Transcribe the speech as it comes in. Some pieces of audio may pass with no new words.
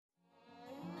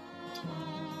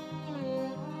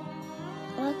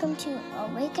Welcome to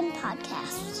Awaken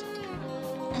Podcast.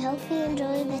 I hope you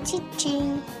enjoy the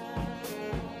teaching.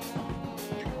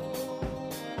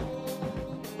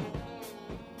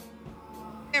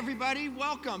 Hey everybody,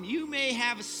 welcome. You may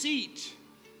have a seat.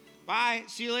 Bye.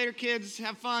 See you later, kids.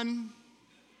 Have fun.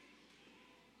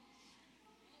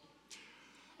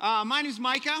 My name is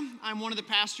Micah. I'm one of the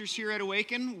pastors here at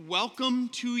Awaken. Welcome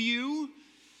to you.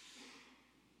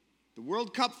 The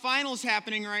World Cup final is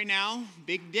happening right now.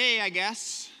 Big day, I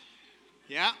guess.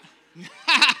 Yeah.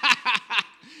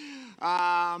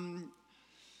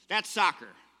 That's soccer.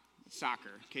 Soccer,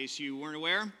 in case you weren't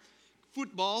aware.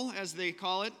 Football, as they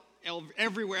call it,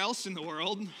 everywhere else in the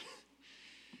world.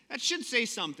 That should say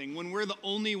something when we're the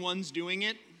only ones doing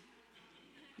it,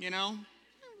 you know?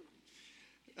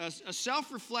 A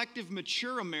self-reflective,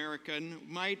 mature American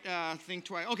might think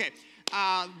twice. Okay,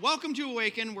 welcome to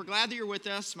Awaken. We're glad that you're with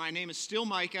us. My name is still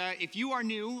Micah. If you are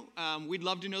new, we'd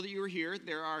love to know that you are here.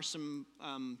 There are some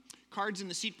cards in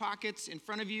the seat pockets in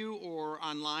front of you or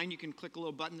online. You can click a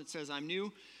little button that says I'm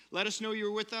new. Let us know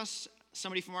you're with us.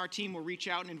 Somebody from our team will reach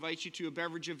out and invite you to a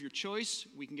beverage of your choice.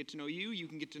 We can get to know you. You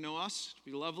can get to know us.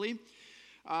 It'll be lovely.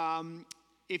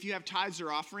 If you have tithes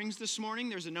or offerings this morning,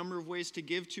 there's a number of ways to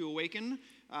give to Awaken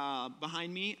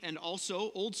behind me. And also,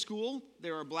 old school,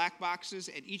 there are black boxes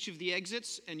at each of the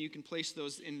exits, and you can place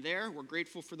those in there. We're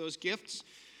grateful for those gifts,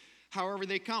 however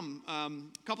they come. A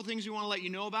couple things we want to let you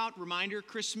know about. Reminder,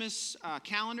 Christmas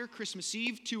calendar, Christmas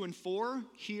Eve, 2 and 4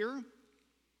 here.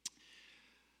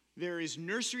 There is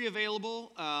nursery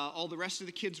available. All the rest of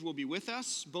the kids will be with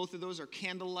us. Both of those are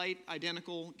candlelight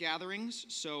identical gatherings.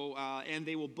 So, and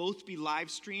they will both be live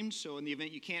streamed. So in the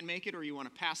event you can't make it or you want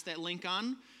to pass that link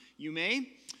on, you may.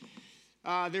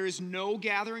 There is no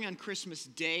gathering on Christmas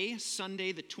Day,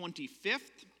 Sunday the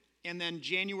 25th. And then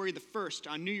January the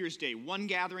 1st on New Year's Day, one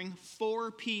gathering,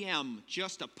 4 p.m.,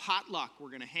 just a potluck. We're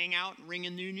going to hang out and ring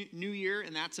in New Year,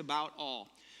 and that's about all.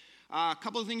 A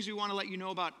couple of things we want to let you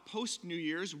know about post-New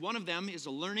Year's. One of them is a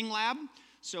learning lab.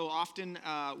 So often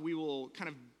we will kind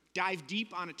of dive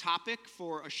deep on a topic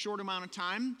for a short amount of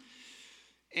time.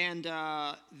 And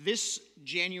this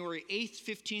January 8th,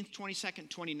 15th, 22nd,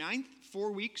 29th,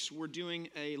 4 weeks, we're doing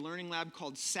a learning lab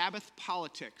called Sabbath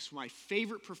Politics. My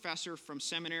favorite professor from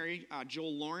seminary,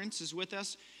 Joel Lawrence, is with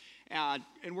us. And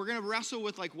we're going to wrestle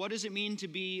with, like, what does it mean to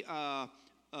be a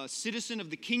citizen of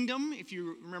the kingdom? If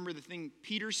you remember the thing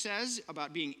Peter says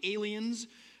about being aliens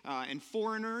and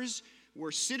foreigners,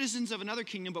 we're citizens of another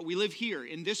kingdom, but we live here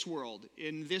in this world,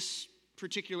 in this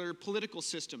particular political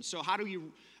system. So how do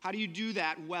you do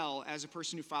that well as a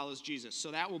person who follows Jesus?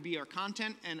 So that will be our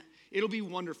content, and it'll be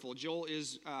wonderful. Joel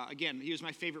is, again, he was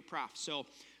my favorite prof, so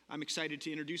I'm excited to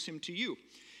introduce him to you.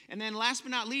 And then last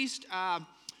but not least,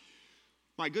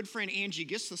 my good friend Angie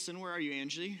Gislason. Where are you,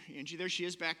 Angie? Angie, there she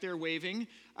is back there waving.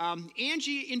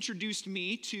 Angie introduced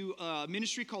me to a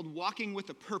ministry called Walking with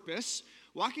a Purpose.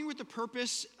 Walking with a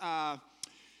Purpose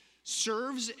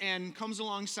serves and comes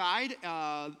alongside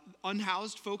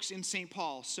unhoused folks in St.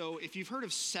 Paul. So if you've heard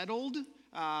of Settled,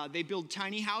 they build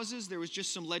tiny houses. There was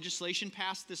just some legislation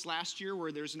passed this last year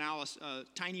where there's now a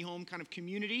tiny home kind of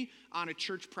community on a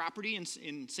church property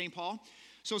in St. Paul.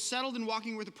 So Settled and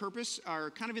Walking with a Purpose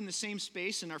are kind of in the same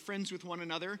space and are friends with one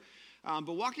another.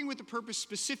 But Walking with a Purpose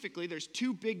specifically, there's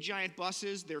 2 big giant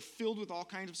buses. They're filled with all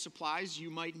kinds of supplies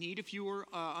you might need if you were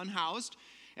unhoused.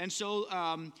 And so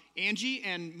Angie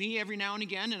and me every now and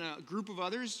again and a group of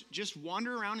others just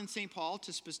wander around in St. Paul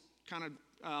to kind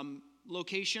of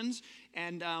locations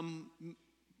and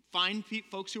find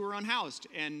folks who are unhoused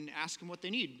and ask them what they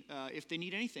need, if they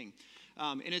need anything.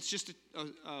 And it's just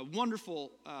a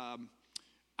wonderful...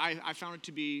 I found it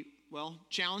to be, well,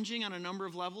 challenging on a number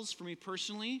of levels for me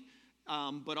personally,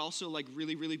 but also like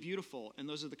really, really beautiful. And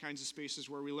those are the kinds of spaces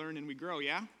where we learn and we grow,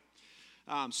 yeah?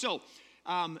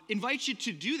 Invite you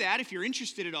to do that if you're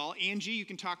interested at all. Angie, you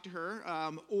can talk to her,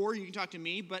 or you can talk to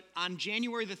me. But on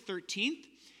January the 13th,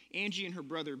 Angie and her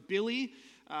brother Billy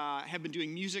have been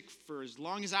doing music for as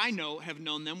long as I have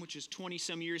known them, which is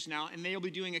 20-some years now, and they'll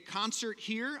be doing a concert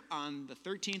here on the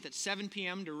 13th at 7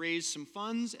 p.m. to raise some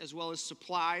funds as well as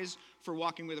supplies for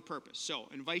Walking with a Purpose. So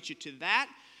I invite you to that.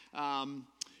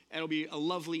 It'll be a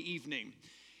lovely evening.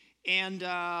 And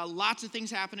lots of things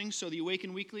happening, so the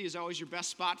Awaken Weekly is always your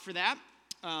best spot for that.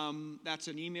 That's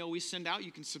an email we send out.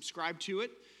 You can subscribe to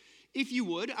it. If you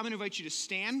would, I'm going to invite you to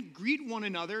stand, greet one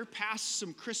another, pass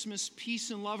some Christmas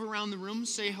peace and love around the room,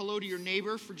 say hello to your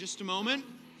neighbor for just a moment.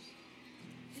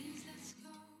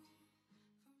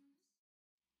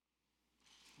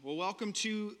 Well, welcome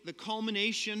to the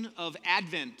culmination of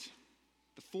Advent,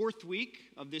 the 4th week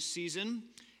of this season.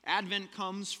 Advent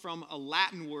comes from a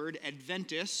Latin word,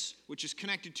 adventus, which is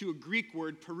connected to a Greek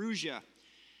word, parousia.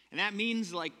 And that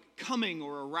means like coming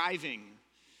or arriving,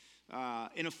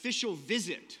 an official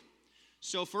visit.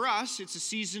 So for us, it's a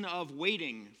season of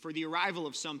waiting for the arrival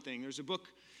of something. There's a book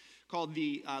called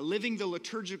Living the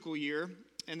Liturgical Year,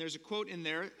 and there's a quote in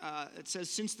there that says,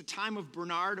 since the time of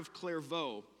Bernard of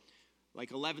Clairvaux, like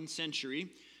 11th century,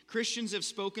 Christians have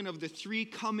spoken of the three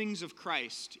comings of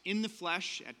Christ, in the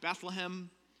flesh at Bethlehem,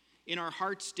 in our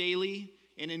hearts daily,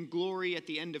 and in glory at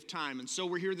the end of time. And so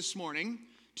we're here this morning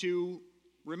to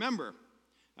remember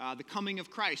the coming of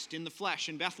Christ in the flesh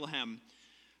in Bethlehem,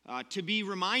 to be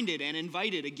reminded and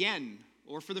invited again,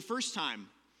 or for the first time,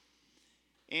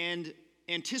 and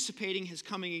anticipating his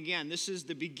coming again. This is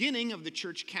the beginning of the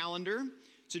church calendar.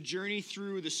 It's a journey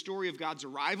through the story of God's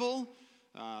arrival,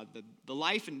 the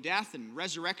life and death and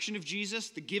resurrection of Jesus,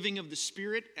 the giving of the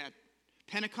Spirit at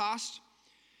Pentecost.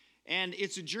 And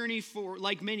it's a journey for,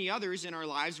 like many others in our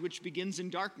lives, which begins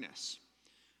in darkness.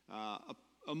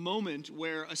 A moment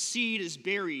where a seed is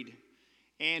buried,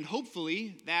 and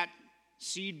hopefully that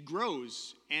seed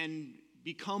grows and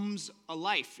becomes a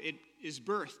life. It is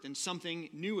birthed, and something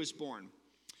new is born.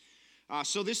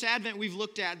 So this Advent, we've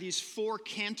looked at these 4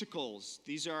 canticles.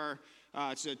 These are,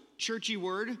 it's a churchy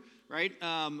word, right?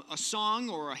 A song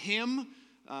or a hymn,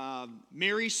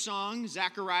 Mary's song,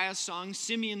 Zechariah's song,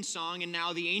 Simeon's song, and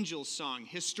now the angel's song.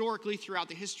 Historically, throughout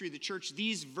the history of the church,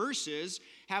 these verses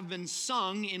have been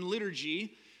sung in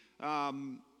liturgy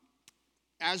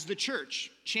as the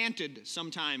church, chanted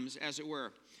sometimes, as it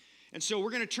were. And so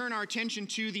we're going to turn our attention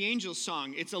to the angel's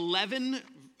song. It's 11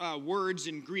 words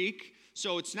in Greek,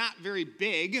 so it's not very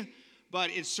big, but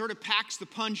it sort of packs the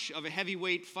punch of a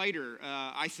heavyweight fighter,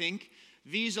 I think.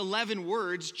 These 11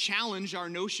 words challenge our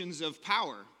notions of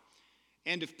power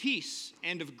and of peace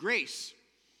and of grace.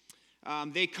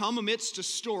 They come amidst a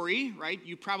story, right?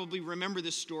 You probably remember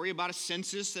this story about a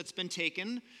census that's been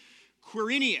taken.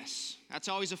 Quirinius, that's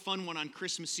always a fun one on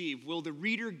Christmas Eve. Will the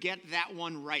reader get that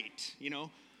one right? You know,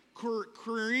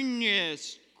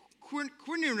 Quirinius.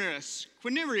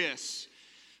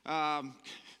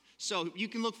 So you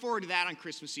can look forward to that on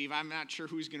Christmas Eve. I'm not sure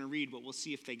who's going to read, but we'll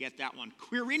see if they get that one.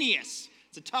 Quirinius.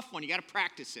 It's a tough one. You got to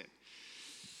practice it.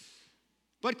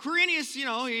 But Quirinius, you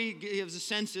know, he gives a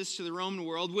census to the Roman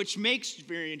world, which makes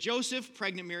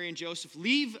pregnant Mary and Joseph,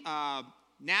 leave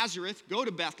Nazareth, go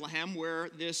to Bethlehem, where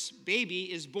this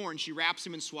baby is born. She wraps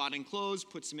him in swaddling clothes,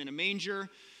 puts him in a manger.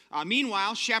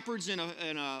 Meanwhile, shepherds in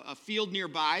a field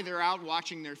nearby, they're out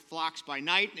watching their flocks by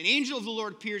night. An angel of the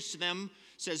Lord appears to them,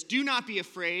 says, do not be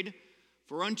afraid,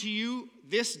 for unto you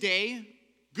this day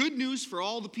good news for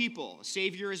all the people. A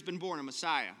Savior has been born, a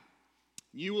Messiah.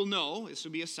 You will know, this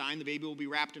will be a sign, the baby will be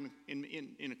wrapped in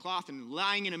a cloth and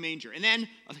lying in a manger. And then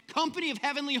a company of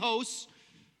heavenly hosts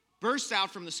bursts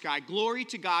out from the sky. Glory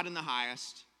to God in the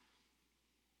highest.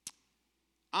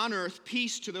 On earth,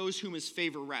 peace to those whom his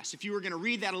favor rests. If you were going to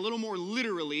read that a little more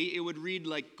literally, it would read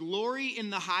like glory in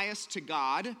the highest to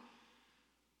God,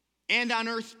 and on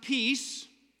earth peace,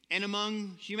 and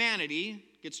among humanity.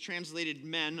 Gets translated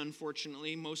men,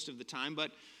 unfortunately, most of the time,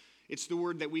 but it's the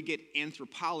word that we get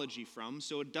anthropology from,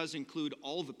 so it does include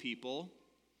all the people.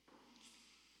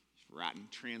 Rotten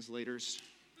translators.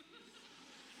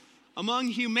 Among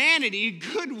humanity,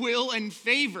 goodwill and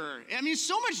favor. I mean,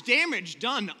 so much damage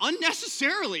done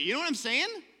unnecessarily. You know what I'm saying?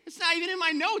 It's not even in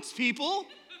my notes, people.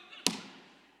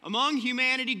 Among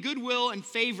humanity, goodwill and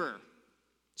favor.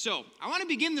 So, I want to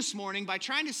begin this morning by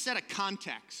trying to set a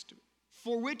context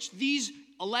for which these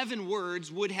 11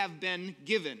 words would have been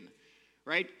given,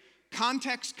 right?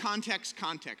 Context, context,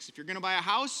 context. If you're going to buy a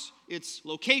house, it's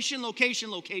location,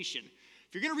 location, location.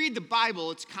 If you're going to read the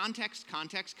Bible, it's context,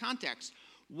 context, context.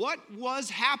 What was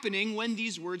happening when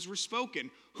these words were spoken?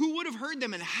 Who would have heard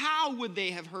them and how would they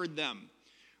have heard them?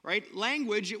 Right?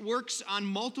 Language, it works on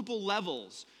multiple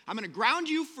levels. I'm going to ground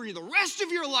you for the rest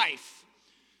of your life.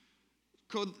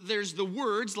 There's the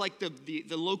words like the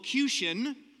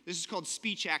locution. This is called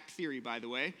speech act theory, by the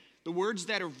way. The words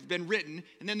that have been written.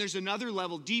 And then there's another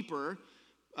level deeper,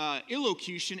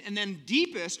 illocution. And then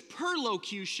deepest,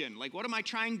 perlocution. Like, what am I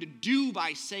trying to do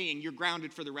by saying you're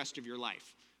grounded for the rest of your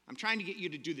life? I'm trying to get you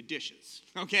to do the dishes,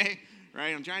 okay?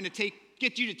 Right? I'm trying to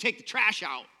get you to take the trash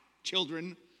out,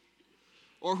 children,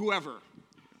 or whoever.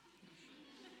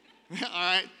 All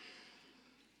right?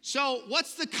 So,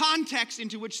 what's the context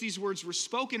into which these words were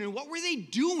spoken, and what were they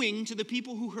doing to the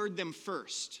people who heard them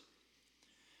first?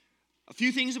 A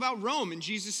few things about Rome in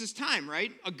Jesus' time,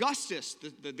 right? Augustus,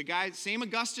 the guy, same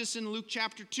Augustus in Luke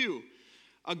chapter 2.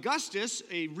 Augustus,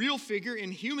 a real figure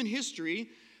in human history,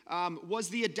 was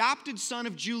the adopted son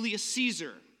of Julius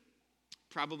Caesar.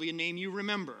 Probably a name you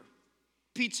remember.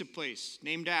 Pizza place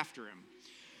named after him.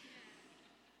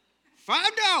 $5,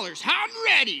 hot and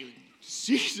ready.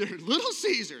 Caesar, Little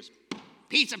Caesars.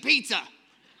 Pizza.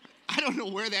 I don't know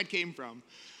where that came from.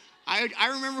 I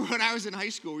remember when I was in high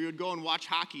school, we would go and watch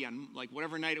hockey on like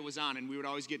whatever night it was on, and we would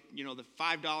always get, the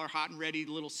 $5 hot and ready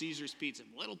Little Caesars pizza.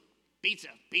 Little pizza.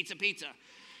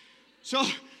 So, oh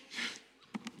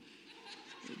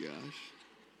gosh.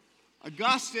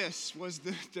 Augustus was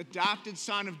the adopted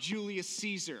son of Julius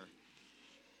Caesar.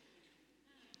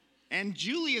 And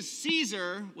Julius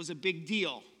Caesar was a big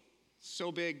deal.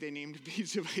 So big, they named a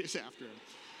pizza place after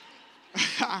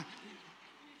him.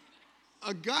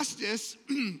 Augustus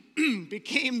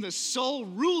became the sole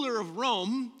ruler of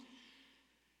Rome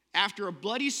after a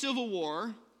bloody civil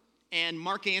war. And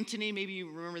Mark Antony, maybe you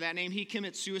remember that name, he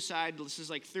commits suicide. This is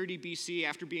like 30 BC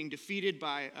after being defeated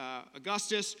by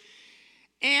Augustus.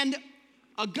 And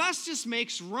Augustus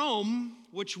makes Rome,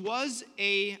 which was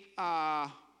a,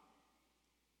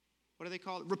 what do they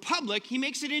call it? Republic, he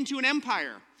makes it into an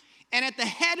empire. And at the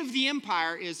head of the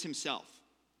empire is himself,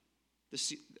 the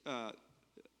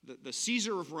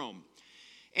Caesar of Rome.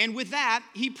 And with that,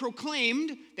 he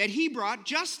proclaimed that he brought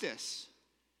justice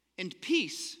and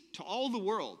peace to all the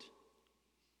world.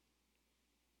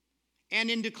 And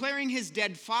in declaring his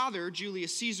dead father,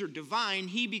 Julius Caesar, divine,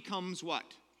 he becomes what?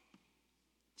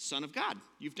 Son of God.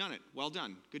 You've done it. Well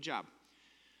done. Good job.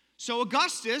 So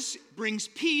Augustus brings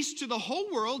peace to the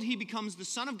whole world. He becomes the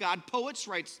Son of God. Poets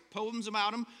write poems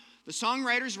about him. The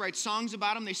songwriters write songs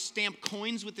about him. They stamp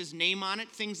coins with his name on it.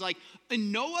 Things like,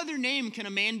 in no other name can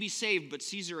a man be saved but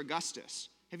Caesar Augustus.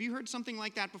 Have you heard something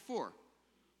like that before?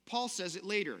 Paul says it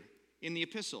later in the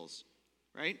epistles,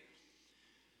 right?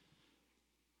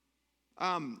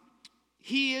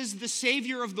 He is the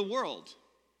Savior of the world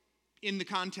in the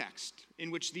context in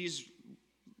which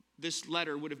this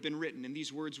letter would have been written and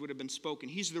these words would have been spoken.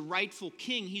 He's the rightful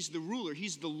king. He's the ruler.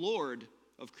 He's the Lord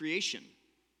of creation.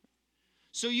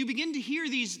 So you begin to hear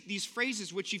these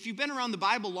phrases, which if you've been around the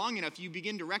Bible long enough, you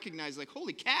begin to recognize, like,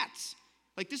 holy cats.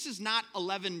 Like, this is not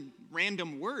 11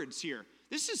 random words here.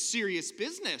 This is serious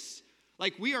business.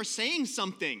 Like, we are saying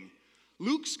something.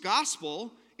 Luke's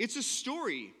gospel, it's a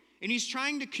story. And he's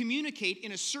trying to communicate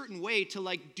in a certain way to,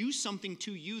 like, do something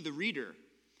to you, the reader.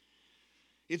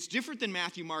 It's different than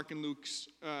Matthew, Mark, and Luke's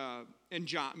and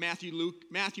John, Matthew,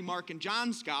 Mark, and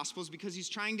John's Gospels, because he's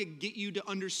trying to get you to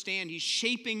understand. He's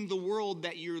shaping the world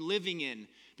that you're living in,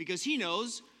 because he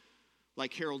knows,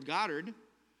 like Harold Goddard,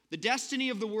 the destiny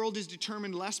of the world is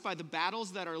determined less by the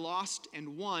battles that are lost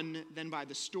and won than by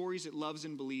the stories it loves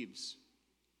and believes.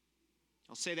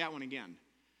 I'll say that one again.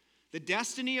 The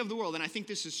destiny of the world, and I think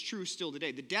this is true still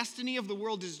today, the destiny of the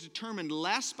world is determined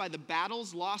less by the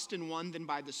battles lost and won than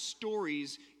by the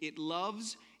stories it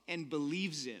loves and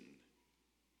believes in.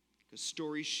 Because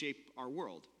stories shape our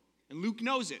world. And Luke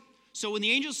knows it. So when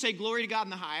the angels say, glory to God in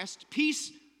the highest,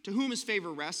 peace to whom his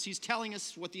favor rests, he's telling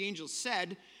us what the angels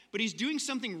said, but he's doing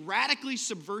something radically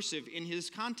subversive in his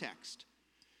context.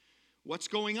 What's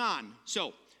going on?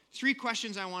 So, 3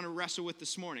 questions I want to wrestle with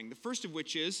this morning. The first of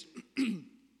which is,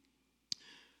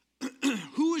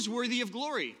 who is worthy of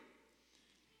glory?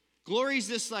 Glory is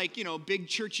this, like, big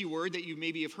churchy word that you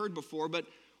maybe have heard before, but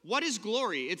what is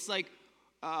glory? It's like,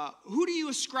 who do you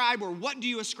ascribe or what do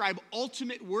you ascribe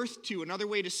ultimate worth to? Another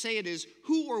way to say it is,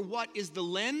 who or what is the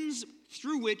lens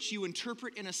through which you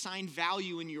interpret and assign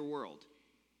value in your world?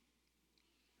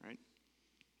 Right?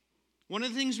 One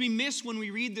of the things we miss when we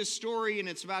read this story, and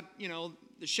it's about,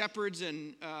 the shepherds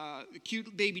and the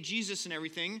cute baby Jesus and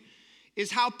everything, is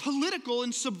how political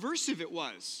and subversive it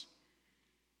was.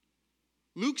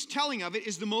 Luke's telling of it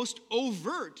is the most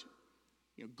overt.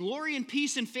 Glory and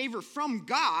peace and favor from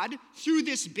God through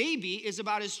this baby is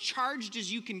about as charged as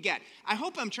you can get. I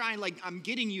hope I'm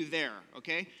getting you there,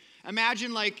 okay?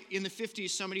 Imagine, like, in the 50s,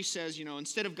 somebody says,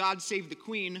 instead of God save the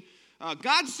queen,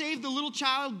 God save the little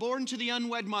child born to the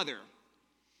unwed mother.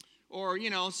 Or,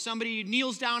 somebody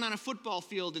kneels down on a football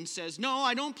field and says, no,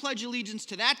 I don't pledge allegiance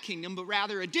to that kingdom, but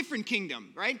rather a different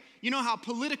kingdom, right? You know how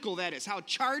political that is, how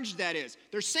charged that is.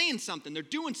 They're saying something, they're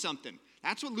doing something.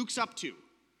 That's what Luke's up to.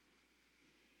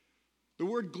 The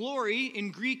word glory in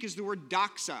Greek is the word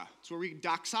doxa. It's where we get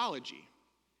doxology.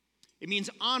 It means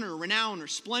honor, renown, or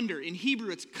splendor. In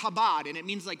Hebrew, it's kabod, and it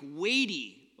means like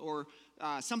weighty or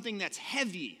something that's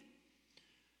heavy.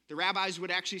 The rabbis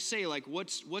would actually say, like,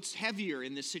 what's heavier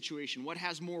in this situation? What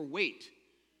has more weight?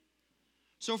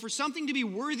 So for something to be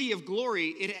worthy of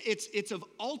glory, it's of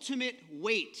ultimate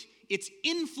weight. Its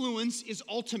influence is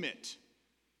ultimate.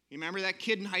 You remember that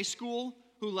kid in high school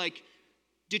who, like,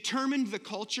 determined the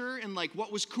culture and like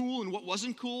what was cool and what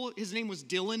wasn't cool. His name was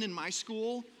Dylan in my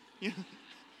school. Yeah.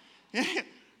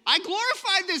 I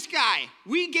glorified this guy.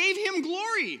 We gave him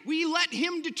glory. We let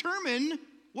him determine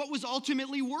what was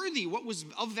ultimately worthy, what was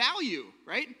of value,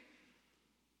 right?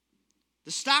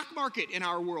 The stock market in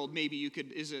our world, maybe you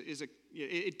could,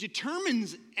 it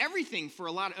determines everything for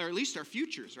a lot, or at least our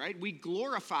futures, right? We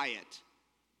glorify it.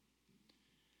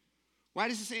 Why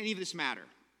does any of this matter?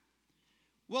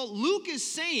 Well, Luke is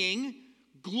saying,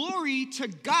 glory to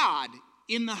God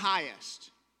in the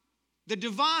highest. The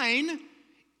divine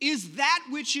is that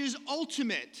which is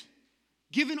ultimate,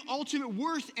 given ultimate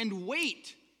worth and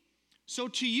weight. So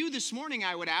to you this morning,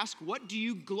 I would ask, what do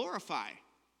you glorify?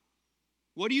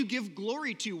 What do you give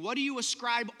glory to? What do you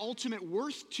ascribe ultimate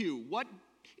worth to? What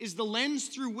is the lens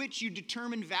through which you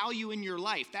determine value in your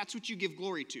life? That's what you give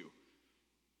glory to.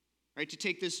 Right? To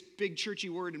take this big churchy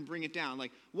word and bring it down.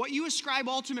 Like what you ascribe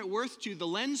ultimate worth to, the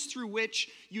lens through which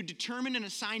you determine and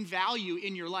assign value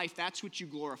in your life, that's what you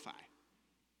glorify.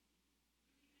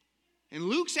 And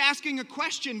Luke's asking a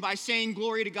question by saying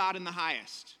glory to God in the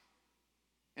highest.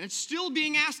 And it's still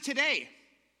being asked today.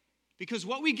 Because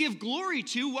what we give glory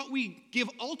to, what we give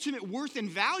ultimate worth and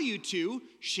value to,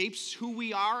 shapes who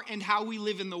we are and how we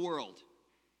live in the world.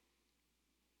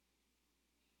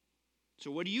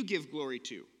 So what do you give glory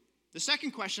to? The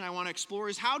second question I want to explore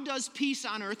is, how does peace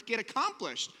on earth get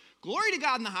accomplished? Glory to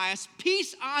God in the highest,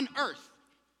 peace on earth.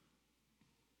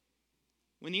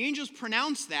 When the angels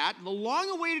pronounce that, the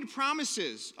long-awaited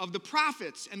promises of the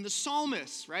prophets and the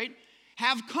psalmists, right,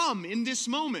 have come in this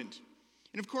moment.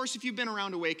 And of course, if you've been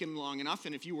around Awaken long enough,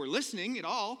 and if you were listening at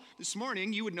all this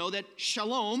morning, you would know that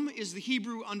shalom is the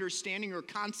Hebrew understanding or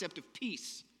concept of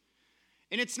peace.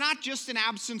 And it's not just an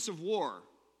absence of war,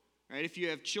 right? If you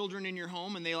have children in your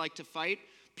home and they like to fight,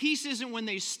 peace isn't when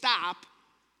they stop,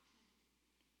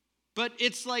 but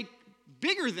it's like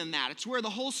bigger than that. It's where the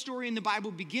whole story in the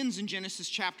Bible begins in Genesis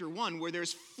chapter 1, where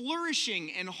there's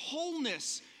flourishing and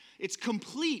wholeness. It's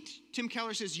complete. Tim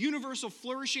Keller says universal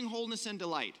flourishing, wholeness, and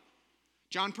delight.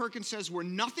 John Perkins says where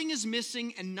nothing is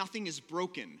missing and nothing is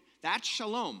broken. That's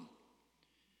shalom.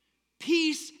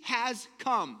 Peace has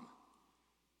come.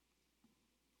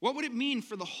 What would it mean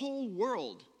for the whole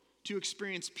world to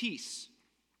experience peace?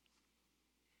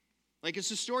 Like,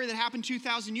 it's a story that happened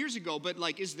 2,000 years ago, but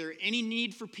like, is there any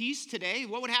need for peace today?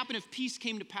 What would happen if peace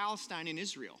came to Palestine and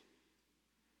Israel?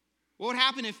 What would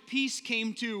happen if peace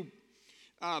came to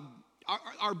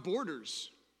our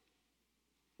borders?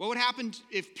 What would happen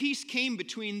if peace came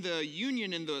between the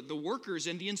union and the workers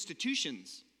and the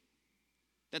institutions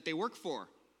that they work for?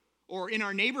 Or in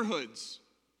our neighborhoods,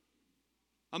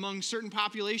 among certain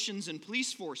populations and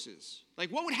police forces?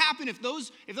 Like, what would happen if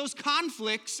those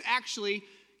conflicts actually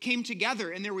came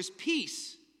together and there was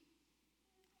peace?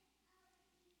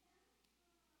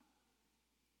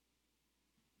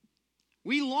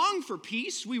 We long for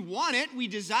peace. We want it. We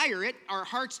desire it. Our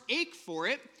hearts ache for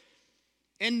it.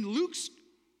 And Luke's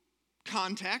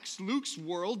context, Luke's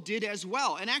world did as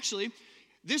well. And actually,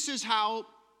 this is how,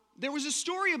 there was a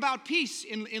story about peace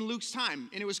in Luke's time,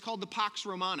 and it was called the Pax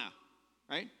Romana,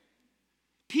 right?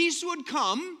 Peace would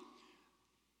come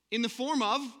in the form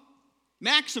of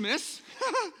Maximus,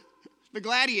 the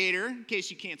gladiator, in case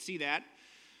you can't see that.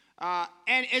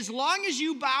 And as long as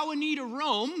you bow a knee to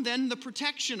Rome, then the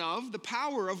protection of, the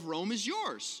power of Rome is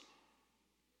yours.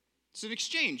 It's an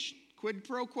exchange, quid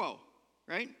pro quo,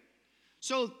 right?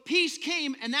 So peace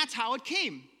came, and that's how it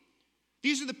came.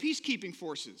 These are the peacekeeping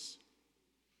forces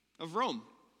of Rome.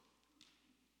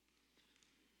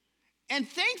 And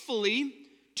thankfully,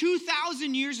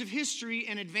 2,000 years of history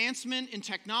and advancement in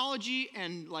technology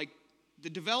and like the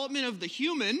development of the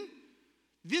human,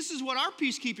 this is what our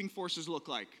peacekeeping forces look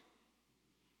like.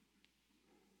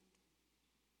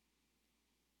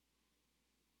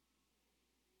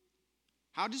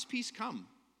 How does peace come?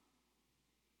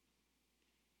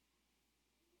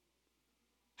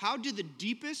 How do the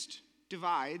deepest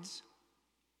divides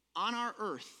on our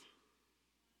earth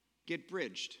get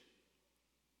bridged?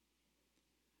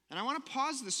 And I want to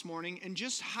pause this morning and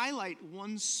just highlight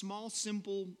one small,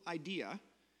 simple idea,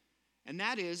 and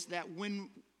that is that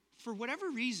when, for whatever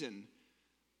reason,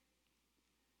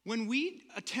 when we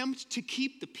attempt to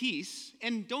keep the peace,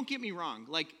 and don't get me wrong,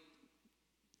 like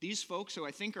these folks who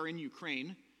I think are in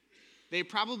Ukraine, they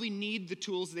probably need the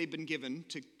tools they've been given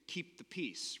to keep the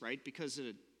peace, right? Because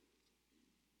a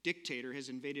dictator has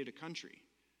invaded a country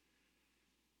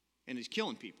and is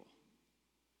killing people.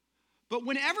 But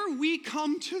whenever we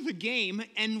come to the game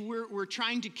and we're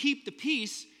trying to keep the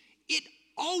peace, it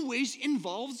always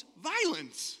involves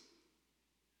violence.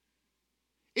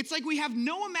 It's like we have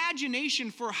no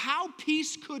imagination for how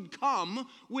peace could come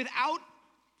without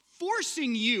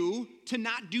forcing you to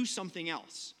not do something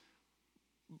else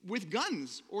with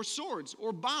guns or swords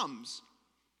or bombs.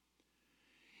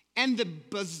 And the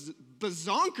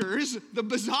bazonkers, the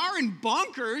bizarre and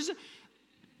bonkers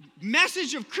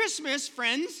message of Christmas,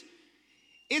 friends,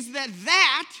 is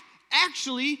that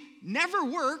actually never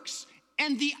works,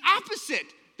 and the opposite,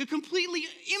 the completely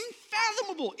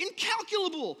unfathomable,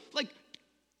 incalculable, like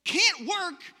can't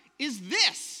work, is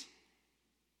this.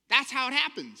 That's how it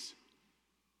happens.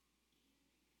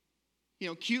 You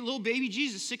know, cute little baby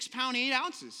Jesus, 6 pounds, 8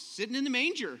 ounces, sitting in the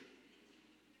manger.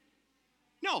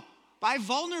 No, by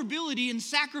vulnerability and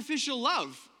sacrificial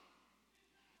love.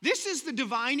 This is the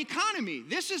divine economy.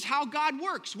 This is how God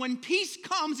works. When peace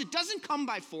comes, it doesn't come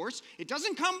by force. It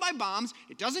doesn't come by bombs.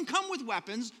 It doesn't come with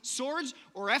weapons, swords,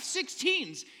 or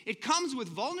F-16s. It comes with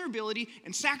vulnerability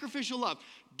and sacrificial love.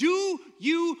 Do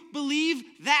you believe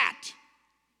that?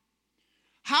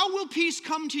 How will peace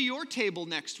come to your table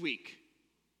next week?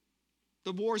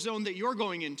 The war zone that you're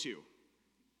going into.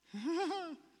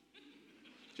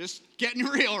 Just getting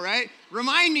real, right?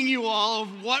 Reminding you all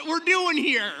of what we're doing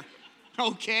here,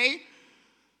 okay?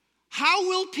 How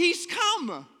will peace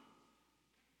come?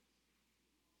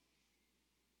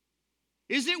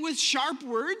 Is it with sharp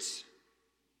words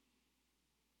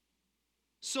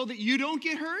so that you don't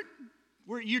get hurt?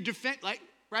 Where you defend, like,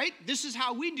 right? This is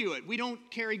how we do it. We don't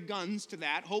carry guns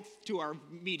to our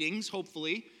meetings,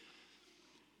 hopefully.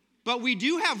 But we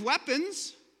do have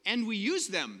weapons, and we use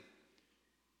them.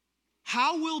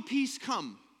 How will peace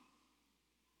come?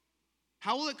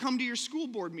 How will it come to your school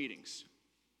board meetings?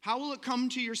 How will it come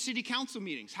to your city council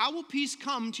meetings? How will peace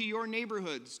come to your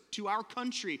neighborhoods, to our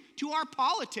country, to our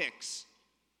politics?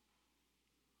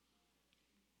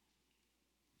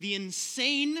 The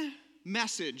insane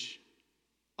message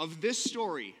of this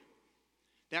story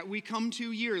that we come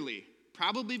to yearly,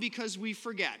 probably because we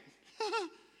forget,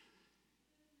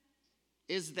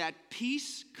 is that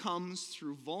peace comes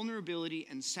through vulnerability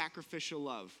and sacrificial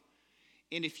love.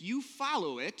 And if you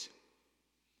follow it,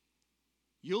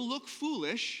 you'll look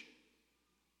foolish,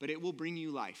 but it will bring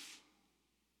you life.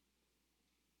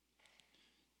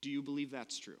 Do you believe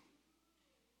that's true?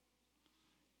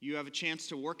 You have a chance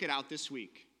to work it out this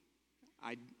week.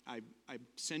 I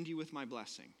send you with my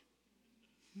blessing.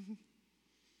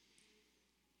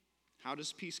 How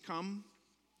does peace come?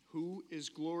 Who is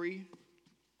glory?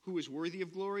 Who is worthy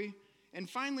of glory? And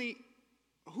finally,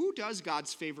 who does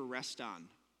God's favor rest on?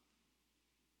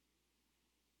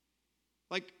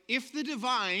 Like, if the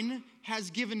divine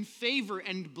has given favor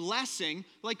and blessing,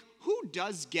 like, who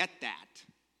does get that?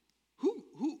 Who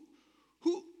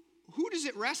does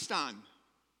it rest on?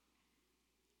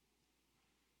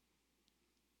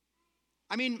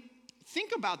 I mean,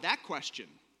 think about that question.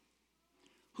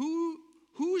 Who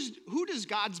does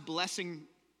God's blessing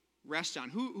rest on?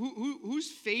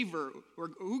 Whose favor,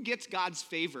 or who gets God's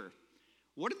favor?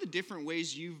 What are the different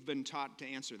ways you've been taught to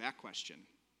answer that question?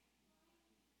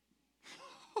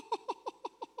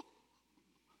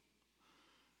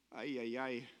 Ay, ay,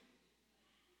 ay.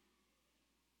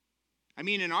 I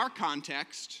mean, in our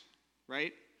context,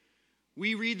 right?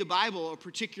 We read the Bible a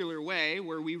particular way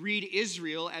where we read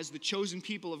Israel as the chosen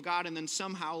people of God, and then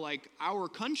somehow, like, our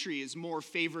country is more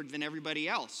favored than everybody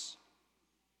else.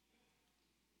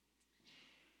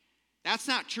 That's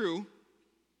not true.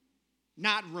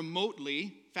 Not remotely.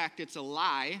 In fact, it's a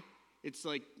lie. It's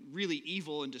like really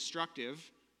evil and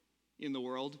destructive in the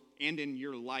world and in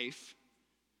your life.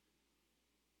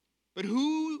 But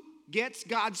who gets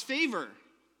God's favor?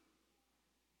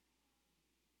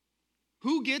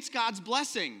 Who gets God's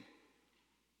blessing?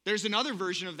 There's another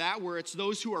version of that where it's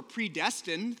those who are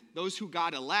predestined, those who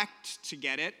God elect to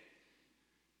get it.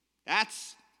 I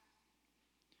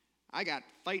got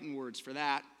fighting words for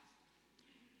that.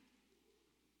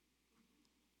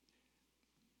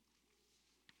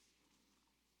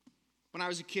 When I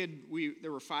was a kid,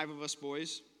 there were 5 of us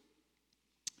boys,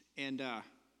 and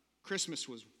Christmas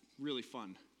was really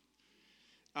fun.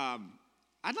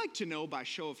 I'd like to know by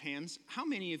show of hands, how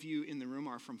many of you in the room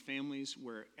are from families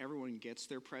where everyone gets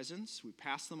their presents, we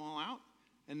pass them all out,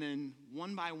 and then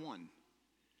one by one,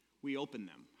 we open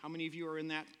them? How many of you are in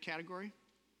that category?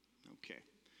 Okay.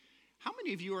 How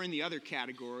many of you are in the other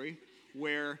category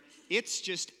where it's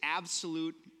just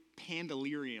absolute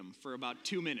pandalirium for about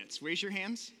 2 minutes? Raise your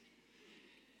hands.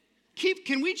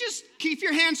 Can we just keep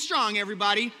your hands strong,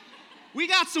 everybody? We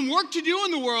got some work to do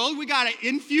in the world. We got to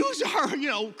infuse our,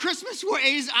 Christmas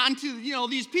ways onto,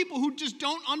 these people who just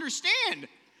don't understand.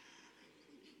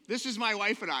 This is my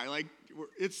wife and I. Like,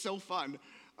 it's so fun.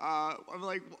 I'm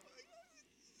like,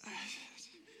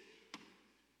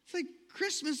 It's like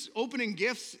Christmas opening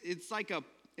gifts, it's like a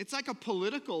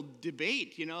political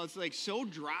debate, It's like so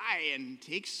dry and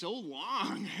takes so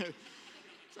long.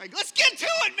 It's like, let's get to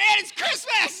it, man. It's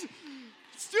Christmas.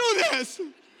 Let's do this.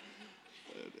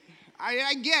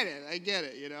 I get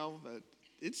it, but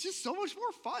it's just so much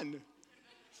more fun.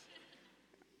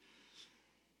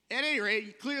 At any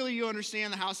rate, clearly you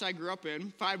understand the house I grew up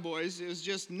in, 5 boys. It was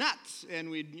just nuts. And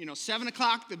we'd, 7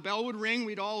 o'clock, the bell would ring.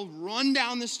 We'd all run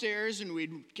down the stairs and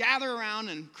we'd gather around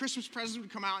and Christmas presents would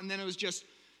come out. And then it was just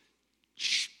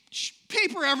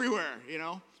paper everywhere,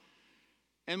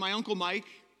 And my Uncle Mike,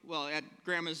 well, at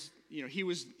Grandma's,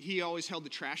 he always held the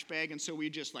trash bag. And so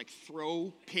we'd just like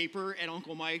throw paper at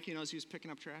Uncle Mike, as he was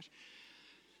picking up trash.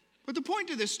 But the point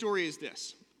of this story is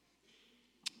this.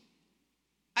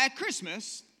 At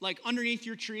Christmas, like underneath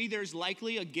your tree, there's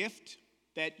likely a gift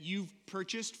that you've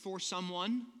purchased for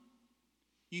someone.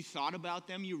 You thought about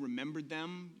them, you remembered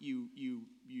them, you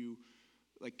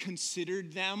like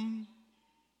considered them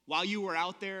while you were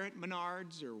out there at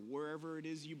Menards or wherever it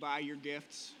is you buy your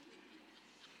gifts.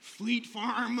 Fleet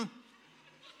Farm.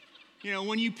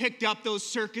 When you picked up those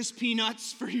circus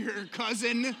peanuts for your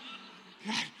cousin.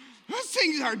 God, those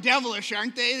things are devilish,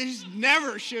 aren't they? They just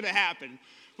never should have happened.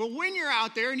 But when you're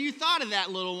out there and you thought of that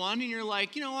little one and you're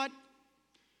like, you know what?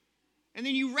 And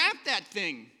then you wrap that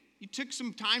thing. You took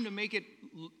some time to make it,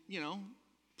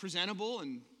 presentable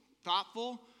and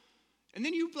thoughtful. And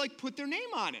then you like put their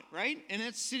name on it, right? And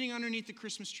it's sitting underneath the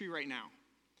Christmas tree right now.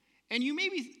 And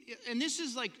and this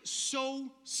is like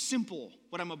so simple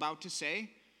what I'm about to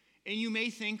say. And you may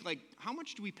think like, how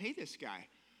much do we pay this guy?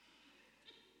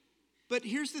 But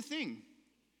here's the thing.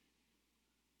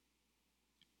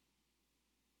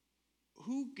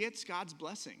 Who gets God's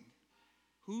blessing?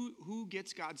 Who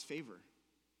gets God's favor?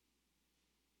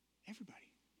 Everybody.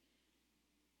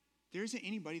 There isn't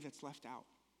anybody that's left out.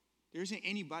 There isn't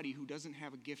anybody who doesn't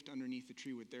have a gift underneath the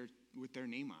tree with their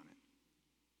name on it.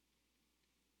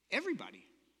 Everybody.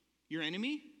 Your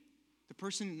enemy, the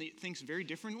person that thinks very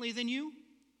differently than you.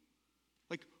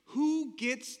 Like, who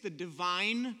gets the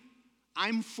divine,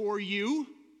 I'm for you?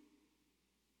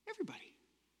 Everybody.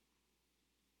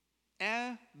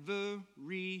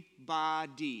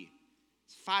 Everybody.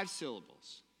 It's 5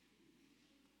 syllables.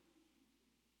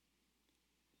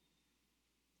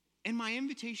 And my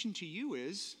invitation to you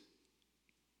is,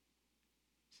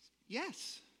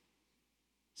 yes.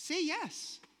 Say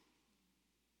yes.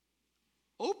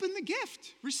 Open the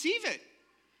gift. Receive it.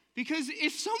 Because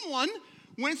if someone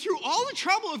went through all the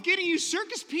trouble of getting you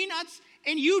circus peanuts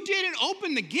and you didn't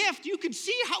open the gift, you could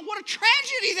see what a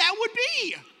tragedy that would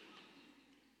be.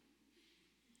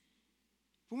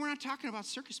 But we're not talking about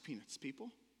circus peanuts, people.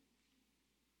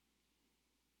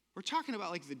 We're talking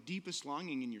about like the deepest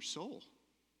longing in your soul.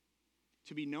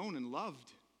 To be known and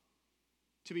loved.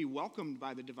 To be welcomed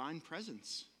by the divine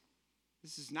presence.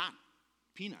 This is not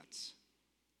peanuts.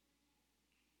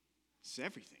 It's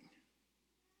everything.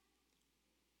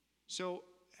 So,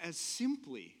 as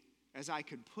simply as I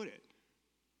could put it,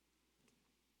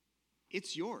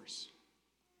 it's yours.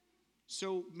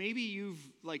 So maybe you've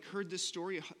like heard this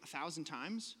story 1,000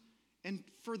 times, and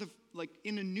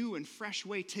in a new and fresh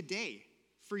way today,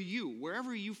 for you,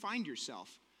 wherever you find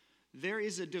yourself, there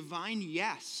is a divine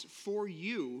yes for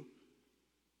you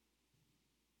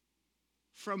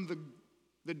from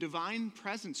the divine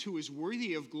presence who is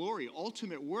worthy of glory,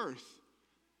 ultimate worth,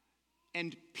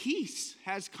 and peace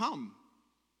has come.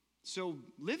 So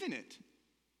live in it.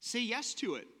 Say yes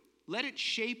to it. Let it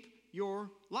shape your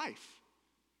life.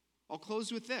 I'll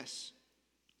close with this.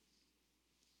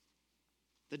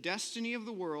 The destiny of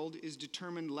the world is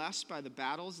determined less by the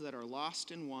battles that are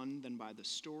lost and won than by the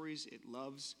stories it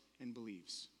loves and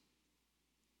believes.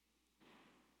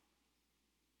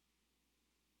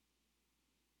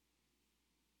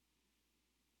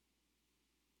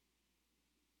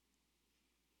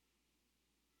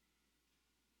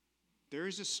 There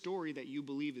is a story that you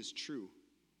believe is true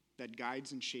that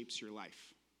guides and shapes your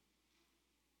life.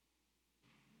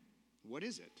 What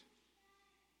is it?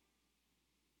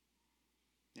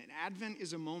 And Advent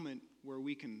is a moment where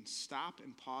we can stop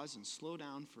and pause and slow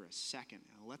down for a second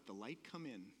and let the light come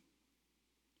in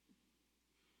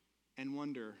and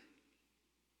wonder,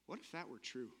 what if that were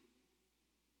true?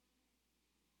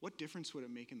 What difference would it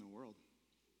make in the world?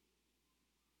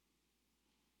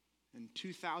 And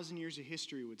 2,000 years of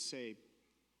history would say,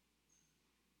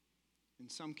 in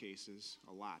some cases,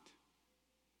 a lot.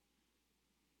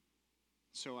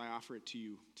 So I offer it to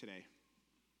you today.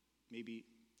 Maybe,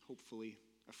 hopefully,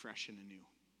 afresh and anew.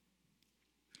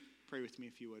 Pray with me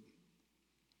if you would.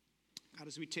 God,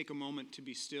 as we take a moment to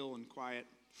be still and quiet,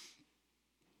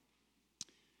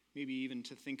 maybe even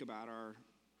to think about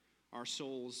our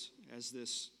souls as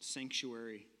this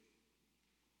sanctuary,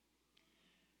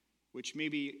 which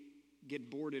maybe get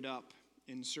boarded up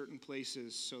in certain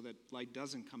places so that light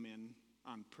doesn't come in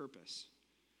on purpose.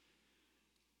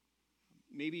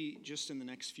 Maybe just in the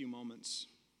next few moments,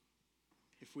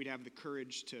 if we'd have the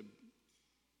courage to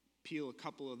peel a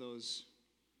couple of those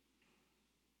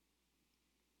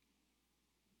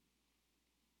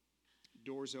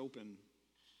doors open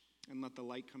and let the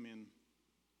light come in.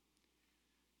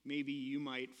 Maybe you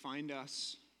might find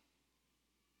us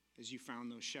as you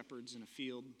found those shepherds in a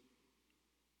field,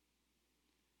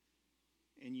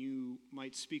 and you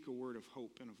might speak a word of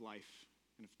hope and of life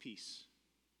and of peace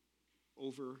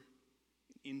over,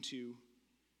 into,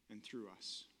 and through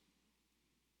us.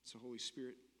 So, Holy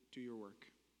Spirit, do your work.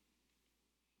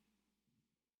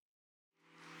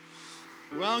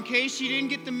 Well, in case you didn't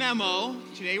get the memo,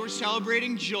 today we're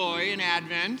celebrating joy in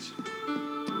Advent.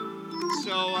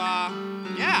 So,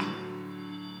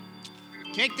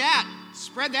 take that.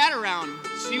 Spread that around.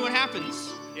 See what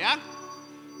happens. Yeah?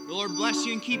 The Lord bless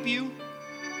you and keep you.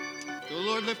 The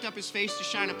Lord lift up his face to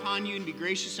shine upon you and be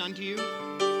gracious unto you.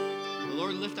 The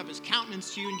Lord lift up his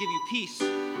countenance to you and give you peace.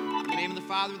 In the name of the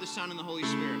Father, the Son, and the Holy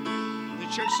Spirit. The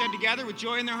church said together with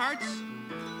joy in their hearts,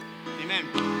 amen.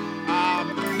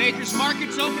 Maker's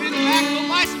Market's open in the back. Go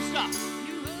buy some stuff.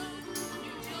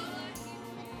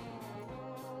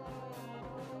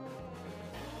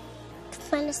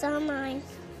 Find us online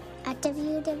at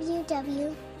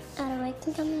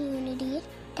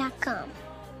www.awakencommunity.com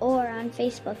or on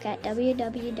Facebook at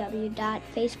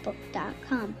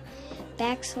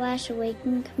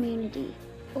www.facebook.com/awakencommunity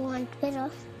or on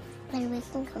Twitter at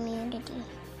Awaken Community.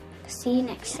 See you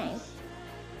next time.